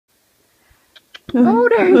Oh,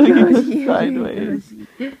 there he goes. Sideways.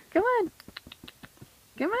 Come on.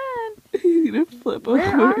 Come on. He's gonna flip over.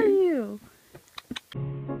 Where are you?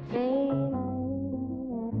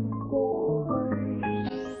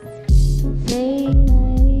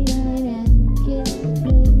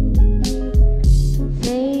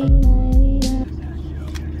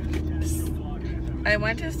 I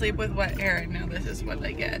went to sleep with wet hair and now this is what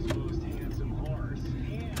I get.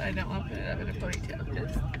 I don't want to put it up in a ponytail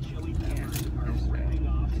because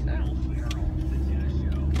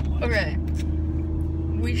Okay.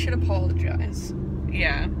 We should apologize.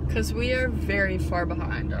 yeah. Because we are very far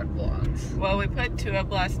behind on vlogs. Well, we put 2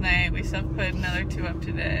 up last night. We still put another 2 up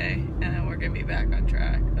today, and then we're gonna be back on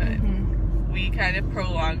track. But we kind of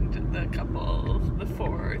prolonged the 4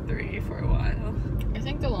 or 3 for a while. I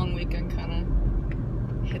think the long weekend kind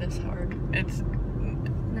of hit us hard. It's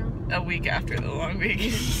a week after the long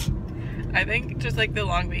weekend. I think just like the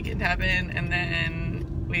long weekend happened, and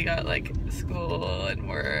then we got like school and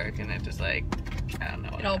work, and it just like, I don't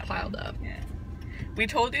know. It all piled up. Yeah. We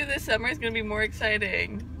told you this summer is gonna be more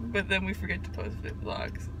exciting, but then we forget to post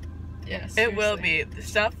vlogs. Yes. It will be. The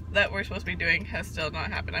stuff that we're supposed to be doing has still not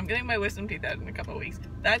happened. I'm getting my wisdom teeth out in a couple of weeks.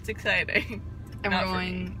 That's exciting. And we're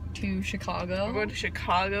going to Chicago. We're going to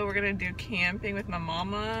Chicago. We're gonna do camping with my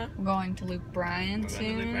mama. We're going to Luke Bryan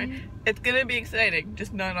soon. It's gonna be exciting,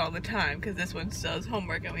 just not all the time, because this one still has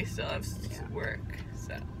homework and we still have work.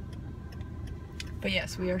 So. But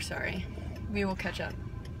yes, we are sorry. We will catch up.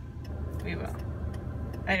 We will.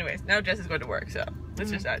 Anyways, now Jess is going to work, so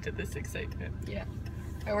let's just add to this excitement. Yeah.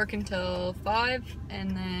 I work until 5,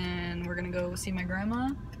 and then we're gonna go see my grandma.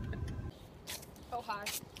 Oh, hi.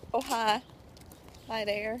 Oh, hi. Hi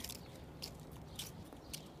there.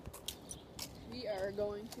 We are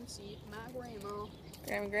going to see my grandma.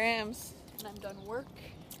 Graham Grams. And I'm done work.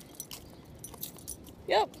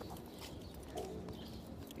 Yep.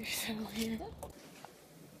 You're so weird.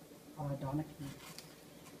 Donna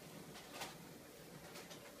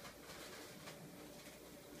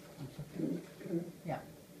Yeah.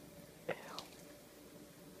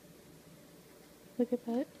 Look at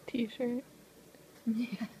that t-shirt. Yeah.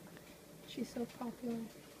 She's so popular.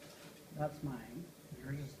 That's mine.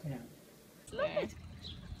 Yours is 10. There.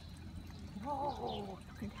 Oh,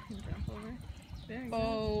 I can jump over. There you go.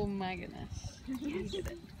 Oh my goodness. You did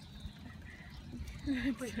it.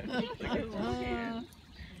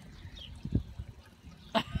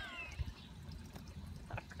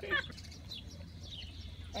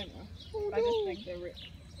 I know. I just think they're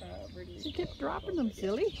really. You keep dropping them,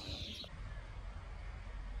 silly.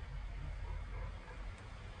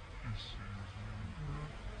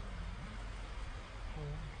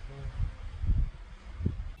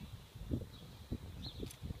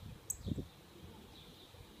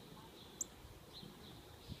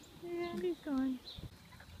 Yeah, he's gone.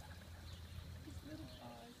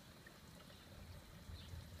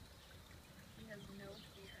 He has no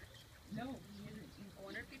fear. No, he isn't. I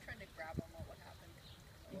wonder if you tried to grab him, what would happen?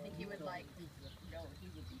 You think he would like? No, he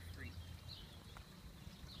would be free.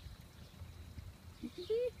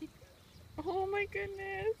 Oh my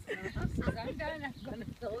goodness. I'm done. I'm gonna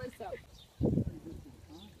fill this up.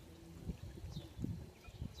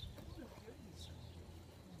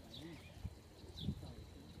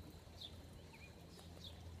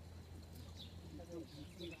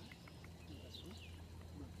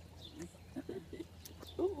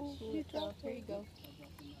 Here you go.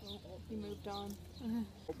 Oh, he moved on.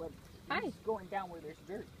 But he's going down where there's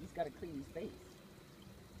dirt. He's got to clean his face.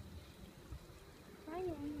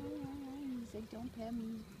 Say, don't pet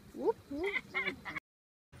me. Whoop, whoop.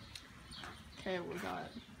 Okay, we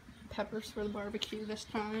got peppers for the barbecue this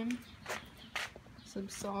time. Some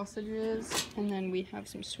sausages, and then we have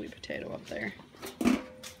some sweet potato up there.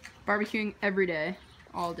 Barbecuing every day,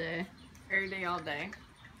 all day. Every day, all day.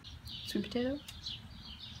 Sweet potato.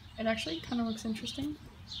 It actually kind of looks interesting.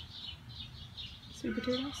 Sweet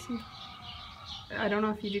potatoes. I don't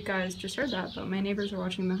know if you guys just heard that, but my neighbors are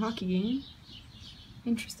watching the hockey game.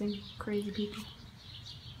 Interesting. Crazy people.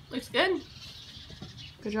 Looks good.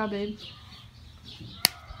 Good job, babe.